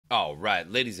All right,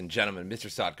 ladies and gentlemen,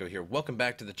 MrSotko here. Welcome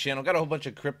back to the channel. Got a whole bunch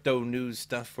of crypto news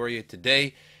stuff for you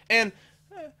today, and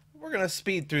we're gonna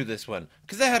speed through this one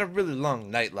because I had a really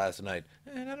long night last night,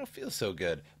 and I don't feel so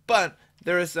good. But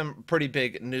there is some pretty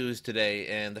big news today,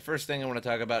 and the first thing I want to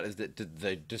talk about is that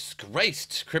the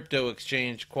disgraced crypto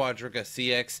exchange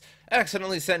QuadrigaCX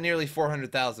accidentally sent nearly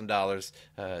 $400,000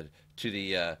 to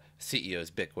the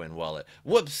CEO's Bitcoin wallet.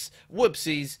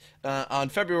 Whoopsies! On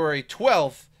February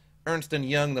 12th. Ernst &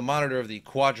 Young, the monitor of the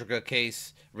Quadriga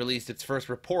case, released its first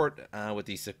report with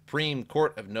the Supreme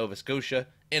Court of Nova Scotia.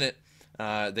 In it,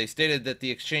 they stated that the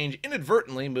exchange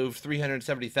inadvertently moved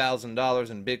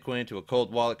 $370,000 in Bitcoin to a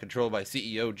cold wallet controlled by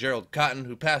CEO Gerald Cotton,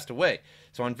 who passed away.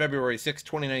 So on February 6,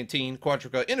 2019,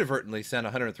 Quadriga inadvertently sent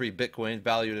 103 Bitcoins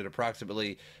valued at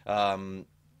approximately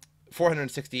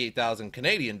 468,000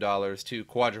 Canadian dollars to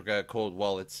Quadriga cold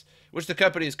wallets, which the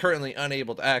company is currently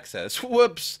unable to access.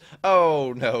 Whoops!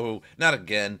 Oh no, not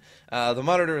again. The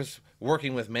monitor is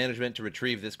working with management to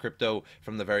retrieve this crypto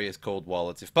from the various cold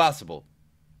wallets if possible.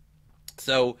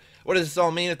 So, what does this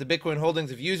all mean? If the Bitcoin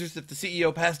holdings of users, if the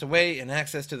CEO passed away and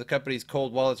access to the company's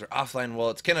cold wallets or offline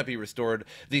wallets cannot be restored,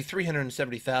 the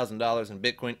 $370,000 in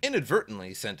Bitcoin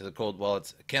inadvertently sent to the cold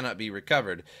wallets cannot be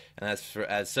recovered. And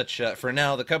as such, for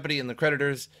now, the company and the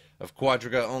creditors of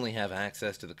Quadriga only have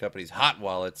access to the company's hot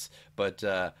wallets, but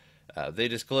they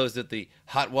disclosed that the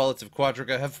hot wallets of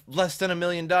Quadriga have less than $1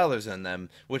 million in them,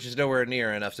 which is nowhere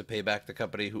near enough to pay back the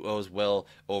company, who owes well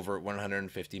over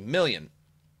 $150 million.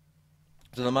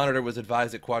 So the monitor was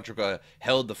advised that Quadriga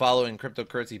held the following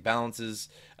cryptocurrency balances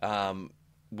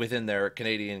within their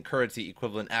Canadian currency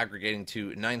equivalent, aggregating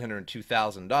to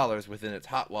 $902,000 within its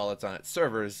hot wallets on its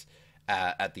servers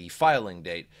at the filing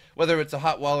date. Whether it's a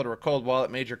hot wallet or a cold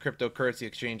wallet, major cryptocurrency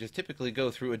exchanges typically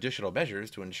go through additional measures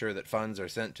to ensure that funds are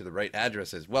sent to the right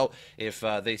addresses. Well, if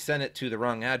they sent it to the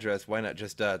wrong address, why not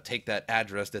just take that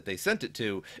address that they sent it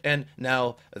to, and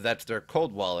now that's their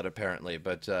cold wallet apparently,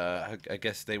 but I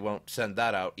guess they won't send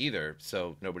that out either,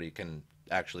 so nobody can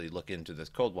actually look into this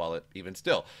cold wallet even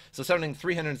still. So sending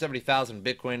 370,000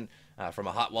 Bitcoin from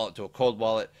a hot wallet to a cold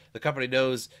wallet, the company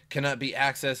knows cannot be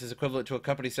accessed, is equivalent to a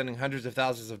company sending hundreds of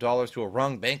thousands of dollars to a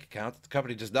wrong bank account that the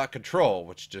company does not control,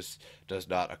 which just does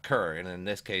not occur. And in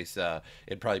this case,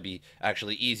 it'd probably be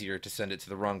actually easier to send it to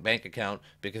the wrong bank account,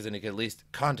 because then you could at least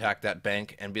contact that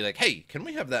bank and be like, hey, can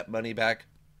we have that money back?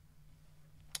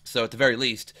 So at the very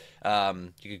least,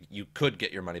 you could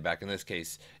get your money back. In this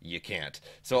case, you can't.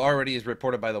 So already, as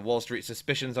reported by the Wall Street,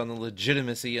 suspicions on the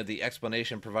legitimacy of the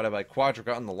explanation provided by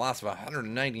Quadriga on the loss of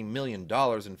 $190 million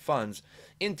in funds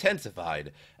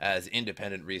intensified, as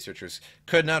independent researchers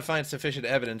could not find sufficient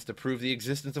evidence to prove the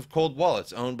existence of cold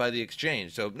wallets owned by the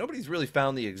exchange. So nobody's really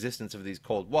found the existence of these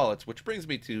cold wallets, which brings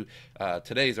me to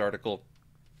today's article.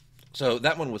 So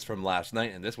that one was from last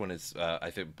night, and this one is,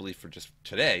 I believe, for just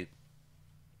today.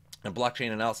 And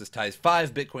blockchain analysis ties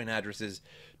 5 Bitcoin addresses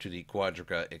to the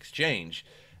Quadriga exchange.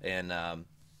 And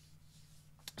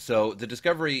so the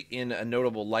discovery in a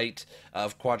notable light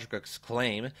of Quadriga's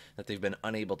claim that they've been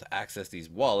unable to access these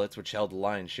wallets, which held the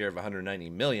lion's share of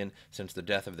 $190 million since the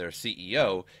death of their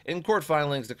CEO. In court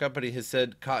filings, the company has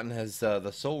said Cotton has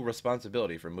the sole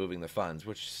responsibility for moving the funds,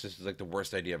 which is like the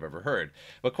worst idea I've ever heard.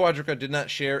 But Quadriga did not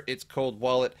share its cold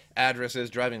wallet addresses,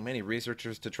 driving many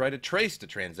researchers to try to trace the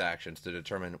transactions to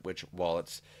determine which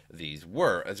wallets these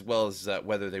were, as well as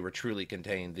whether they were truly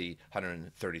contained the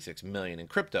 $136 million in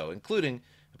crypto, including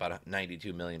about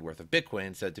 92 million worth of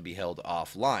Bitcoin said to be held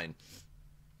offline.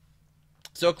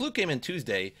 So a clue came in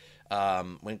Tuesday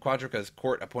when Quadriga's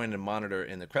court-appointed monitor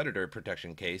in the creditor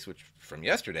protection case, which from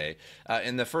yesterday,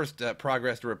 in the first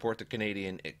progress to report to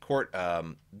Canadian court,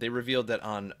 they revealed that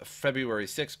on February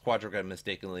 6th, Quadriga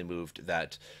mistakenly moved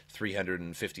that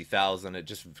 350,000. It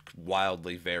just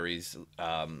wildly varies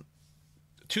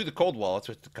to the cold wallets,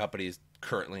 which the company is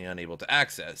currently unable to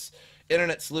access.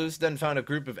 Internet sleuths then found a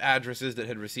group of addresses that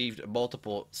had received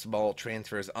multiple small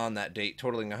transfers on that date,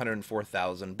 totaling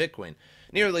 104,000 Bitcoin,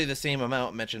 nearly the same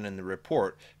amount mentioned in the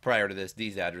report. Prior to this,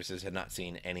 these addresses had not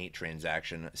seen any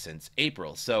transaction since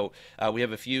April. So we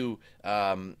have a few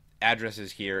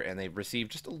addresses here, and they've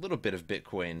received just a little bit of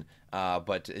Bitcoin,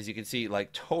 but as you can see,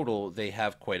 like total, they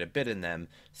have quite a bit in them.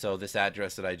 So this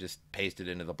address that I just pasted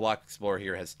into the block explorer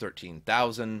here has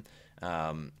 13,000.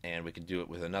 And we can do it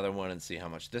with another one and see how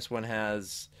much this one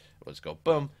has. Let's go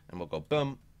boom, and we'll go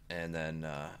boom, and then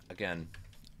again,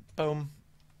 boom,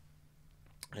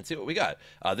 and see what we got.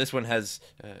 This one has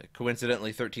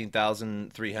coincidentally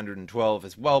 13,312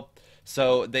 as well.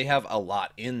 So they have a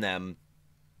lot in them.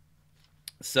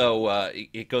 So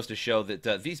it goes to show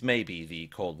that these may be the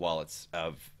cold wallets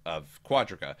of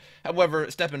Quadriga. However,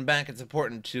 stepping back, it's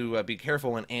important to be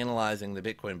careful when analyzing the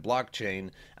Bitcoin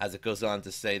blockchain, as it goes on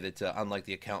to say that unlike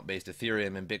the account-based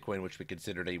Ethereum and Bitcoin, which we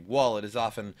considered a wallet, is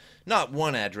often not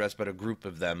one address but a group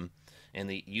of them. In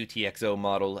the UTXO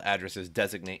model, addresses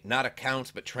designate not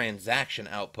accounts but transaction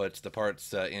outputs, the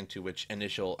parts into which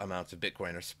initial amounts of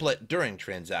Bitcoin are split during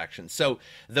transactions. So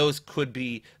those could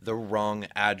be the wrong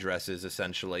addresses,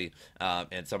 essentially,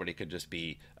 and somebody could just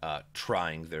be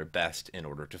trying their best in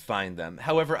order to find them.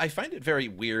 However, I find it very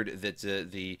weird that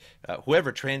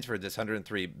whoever transferred this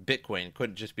 103 Bitcoin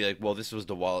couldn't just be like, well, this was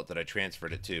the wallet that I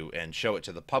transferred it to, and show it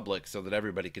to the public so that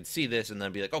everybody could see this, and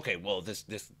then be like, okay, well, this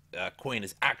coin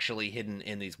is actually hidden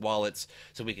in these wallets,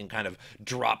 so we can kind of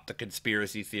drop the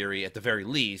conspiracy theory at the very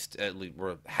least,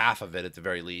 or half of it at the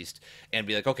very least, and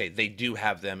be like, okay, they do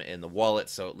have them in the wallet,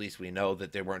 so at least we know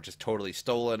that they weren't just totally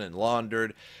stolen and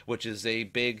laundered, which is a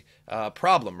big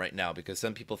problem right now, because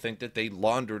some people think that they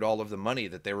laundered all of the money,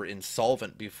 that they were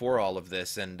insolvent before all of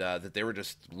this, and that they were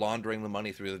just laundering the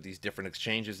money through these different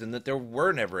exchanges, and that there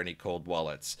were never any cold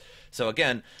wallets. So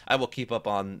again, I will keep up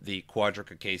on the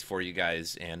Quadriga case for you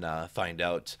guys and find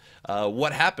out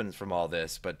what happens from all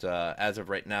this. But as of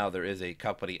right now, there is a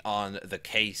company on the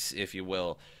case, if you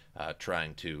will,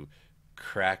 trying to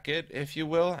crack it, if you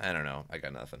will. I don't know. I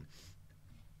got nothing.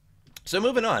 So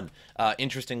moving on,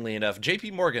 interestingly enough,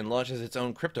 JP Morgan launches its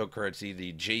own cryptocurrency,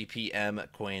 the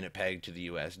JPM coin pegged to the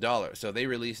US dollar. So they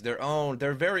released their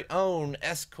very own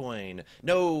S coin.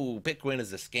 No, Bitcoin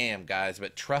is a scam, guys,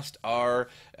 but trust our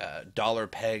dollar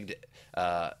pegged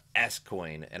S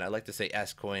coin. And I like to say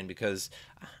S coin because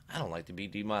I don't like to be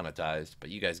demonetized,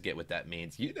 but you guys get what that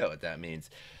means. You know what that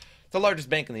means. The largest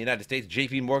bank in the United States,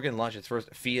 JP Morgan, launched its first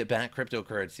fiat-backed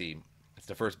cryptocurrency. It's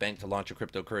the first bank to launch a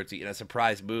cryptocurrency. In a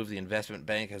surprise move, the investment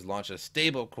bank has launched a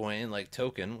stable coin like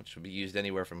token, which will be used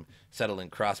anywhere from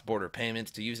settling cross-border payments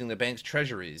to using the bank's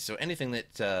treasuries. So anything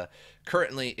that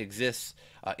currently exists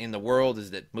in the world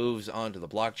is that moves onto the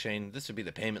blockchain. This would be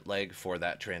the payment leg for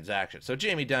that transaction. So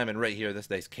Jamie Dimon right here, this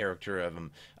nice character of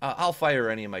him. I'll fire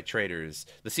any of my traders.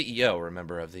 The CEO,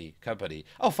 remember, of the company.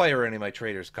 I'll fire any of my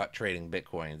traders caught trading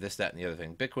Bitcoin. This, that, and the other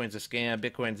thing. Bitcoin's a scam.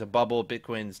 Bitcoin's a bubble.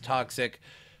 Bitcoin's toxic.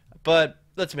 But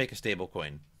let's make a stable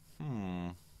coin.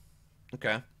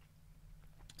 Okay.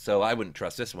 So I wouldn't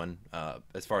trust this one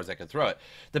as far as I could throw it.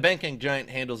 The banking giant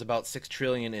handles about $6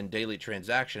 trillion in daily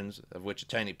transactions, of which a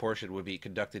tiny portion would be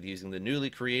conducted using the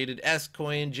newly created S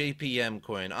coin, JPM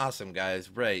coin. Awesome, guys.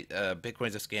 Right.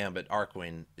 Bitcoin's a scam, but our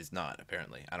coin is not,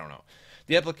 apparently. I don't know.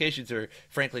 The applications are,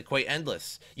 frankly, quite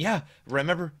endless. Yeah,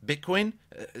 remember Bitcoin?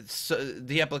 So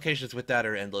the applications with that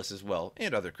are endless as well,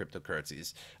 and other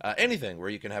cryptocurrencies. Anything where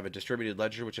you can have a distributed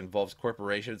ledger which involves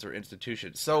corporations or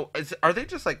institutions. So are they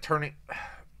just like turning...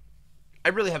 I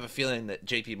really have a feeling that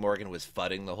JP Morgan was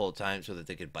fudding the whole time so that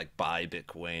they could like buy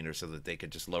Bitcoin, or so that they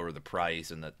could just lower the price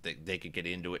and that they could get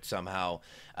into it somehow.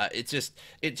 It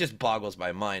just boggles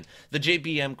my mind. The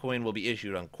JPM coin will be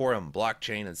issued on Quorum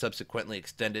blockchain and subsequently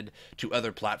extended to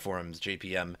other platforms.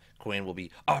 JPM coin will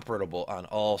be operable on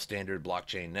all standard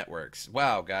blockchain networks.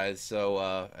 Wow, guys.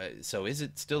 So is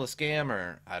it still a scam,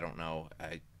 or I don't know.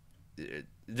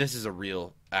 This is a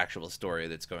real, actual story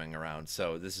that's going around,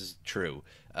 so this is true.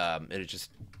 It just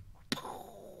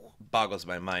boggles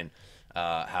my mind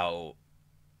how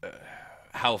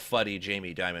fuddy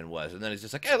Jamie Dimon was, and then he's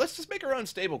just like, "Hey, let's just make our own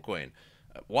stablecoin."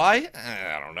 Why?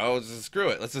 I don't know. Just screw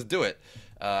it. Let's just do it.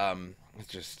 It's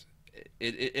just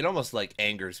it almost like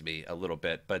angers me a little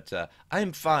bit, but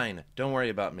I'm fine. Don't worry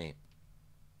about me.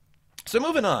 So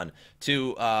moving on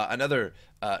to another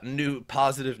new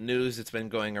positive news that's been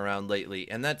going around lately,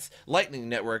 and that's Lightning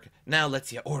Network now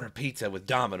lets you order pizza with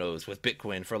Domino's with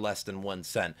Bitcoin for less than 1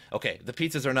 cent. Okay, the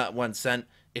pizzas are not 1 cent,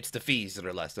 it's the fees that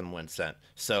are less than 1 cent.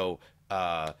 So,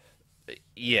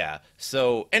 yeah.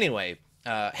 So anyway,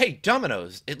 hey,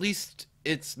 Domino's, at least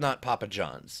it's not Papa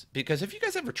John's, because have you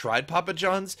guys ever tried Papa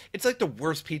John's? It's like the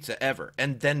worst pizza ever,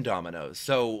 and then Domino's.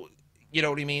 So... you know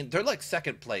what I mean? They're like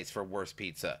second place for worst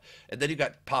pizza. And then you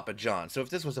got Papa John's. So if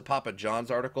this was a Papa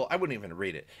John's article, I wouldn't even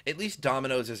read it. At least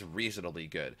Domino's is reasonably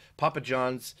good. Papa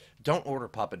John's, don't order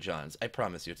Papa John's. I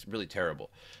promise you, it's really terrible.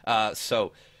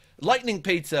 So Lightning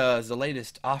Pizza is the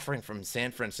latest offering from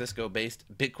San Francisco-based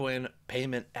Bitcoin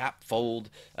payment app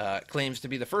Fold. Claims to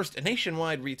be the first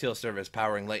nationwide retail service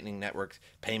powering Lightning Network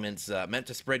payments, meant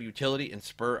to spread utility and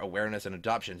spur awareness and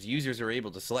adoptions. Users are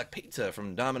able to select pizza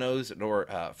from Domino's or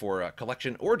for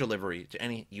collection or delivery to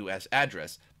any U.S.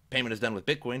 address. Payment is done with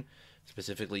Bitcoin,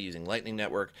 specifically using Lightning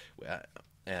Network,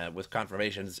 with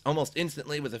confirmations almost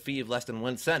instantly with a fee of less than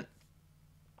 1 cent.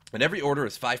 And every order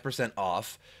is 5%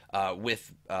 off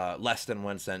with less than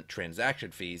 1 cent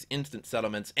transaction fees, instant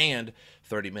settlements, and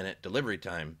 30-minute delivery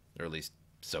time, or at least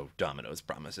so Domino's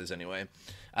promises anyway.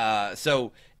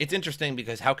 So it's interesting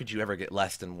because how could you ever get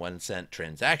less than 1 cent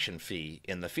transaction fee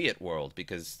in the fiat world?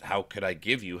 Because how could I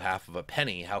give you half of a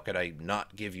penny? How could I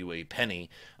not give you a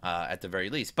penny at the very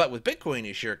least? But with Bitcoin,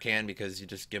 you sure can, because you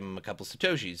just give them a couple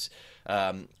Satoshis.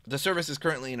 The service is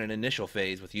currently in an initial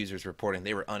phase, with users reporting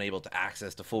they were unable to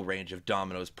access the full range of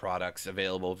Domino's products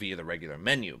available via the regular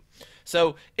menu.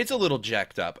 So it's a little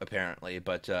jacked up, apparently,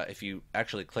 but if you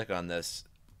actually click on this,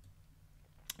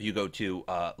 you go to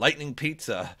Lightning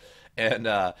Pizza, and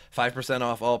 5%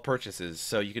 off all purchases.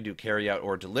 So you can do carry out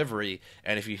or delivery,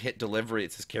 and if you hit delivery,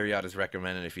 it says carry out is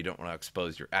recommended if you don't want to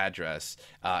expose your address,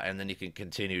 and then you can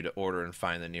continue to order and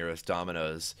find the nearest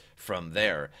Domino's from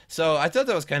there. So I thought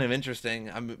that was kind of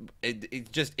interesting.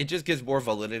 It just gives more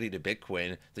validity to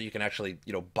Bitcoin, that you can actually,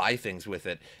 you know, buy things with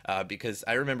it, because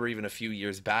I remember even a few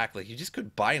years back, like, you just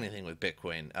couldn't buy anything with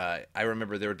Bitcoin. I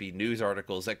remember there would be news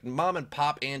articles like mom and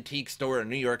pop antique store in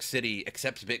New York City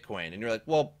accepts Bitcoin, and you're like,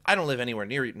 well, I don't live anywhere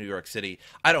near New York City.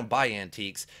 I don't buy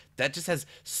antiques. That just has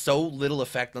so little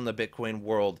effect on the Bitcoin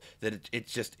world that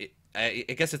I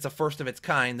guess it's a first of its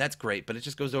kind. That's great, but it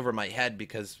just goes over my head,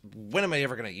 because when am I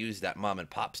ever going to use that mom and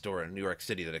pop store in New York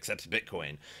City that accepts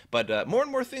Bitcoin? But more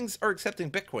and more things are accepting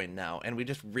Bitcoin now, and we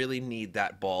just really need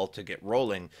that ball to get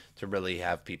rolling to really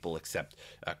have people accept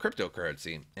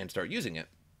cryptocurrency and start using it.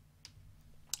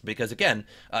 Because again,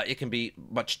 it can be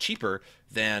much cheaper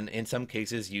than, in some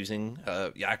cases, using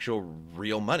actual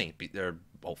real money, or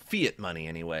fiat money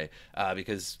anyway,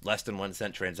 because less than 1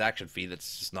 cent transaction fee,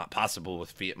 that's just not possible with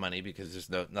fiat money, because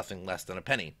there's nothing less than a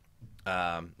penny,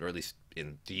 or at least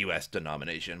in the US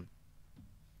denomination.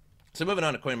 So moving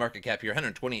on to CoinMarketCap here,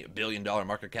 $128 billion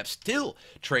market cap, still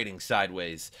trading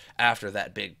sideways after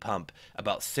that big pump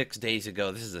about 6 days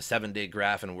ago. This is a 7-day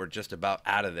graph, and we're just about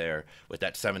out of there with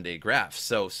that 7-day graph.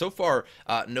 So far,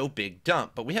 no big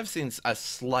dump, but we have seen a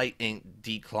slight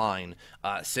decline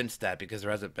since that, because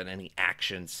there hasn't been any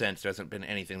action since. There hasn't been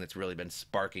anything that's really been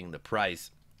sparking the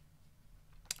price.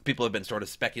 People have been sort of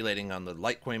speculating on the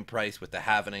Litecoin price, with the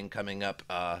halvening coming up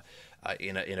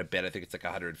in a bit. I think it's like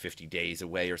 150 days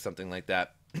away or something like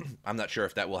that. I'm not sure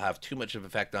if that will have too much of an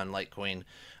effect on Litecoin.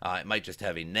 It might just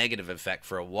have a negative effect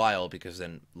for a while, because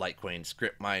then Litecoin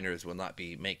script miners will not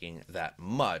be making that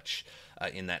much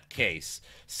in that case.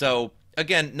 So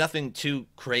again, nothing too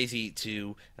crazy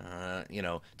to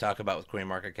talk about with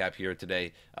CoinMarketCap here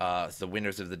today. It's the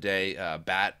winners of the day,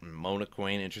 BAT and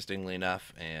Monacoin, interestingly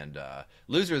enough, and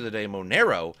loser of the day,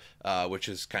 Monero, which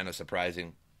is kind of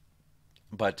surprising.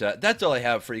 But that's all I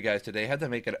have for you guys today. I had to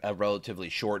make it a relatively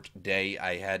short day.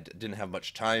 Didn't have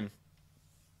much time.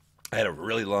 I had a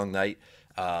really long night.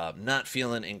 Not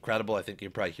feeling incredible. I think you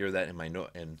can probably hear that in my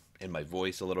in my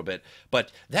voice a little bit.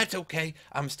 But that's okay.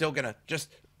 I'm still gonna just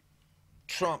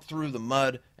tromp through the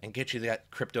mud and get you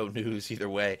that crypto news either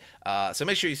way. So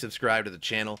make sure you subscribe to the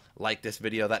channel, like this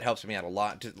video. That helps me out a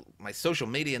lot. My social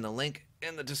media in the link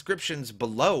in the descriptions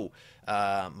below.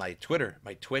 My Twitter,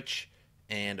 my Twitch,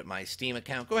 and my Steam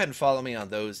account. Go ahead and follow me on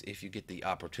those if you get the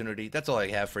opportunity. That's all I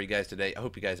have for you guys today. I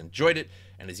hope you guys enjoyed it,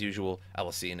 and as usual, I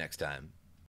will see you next time.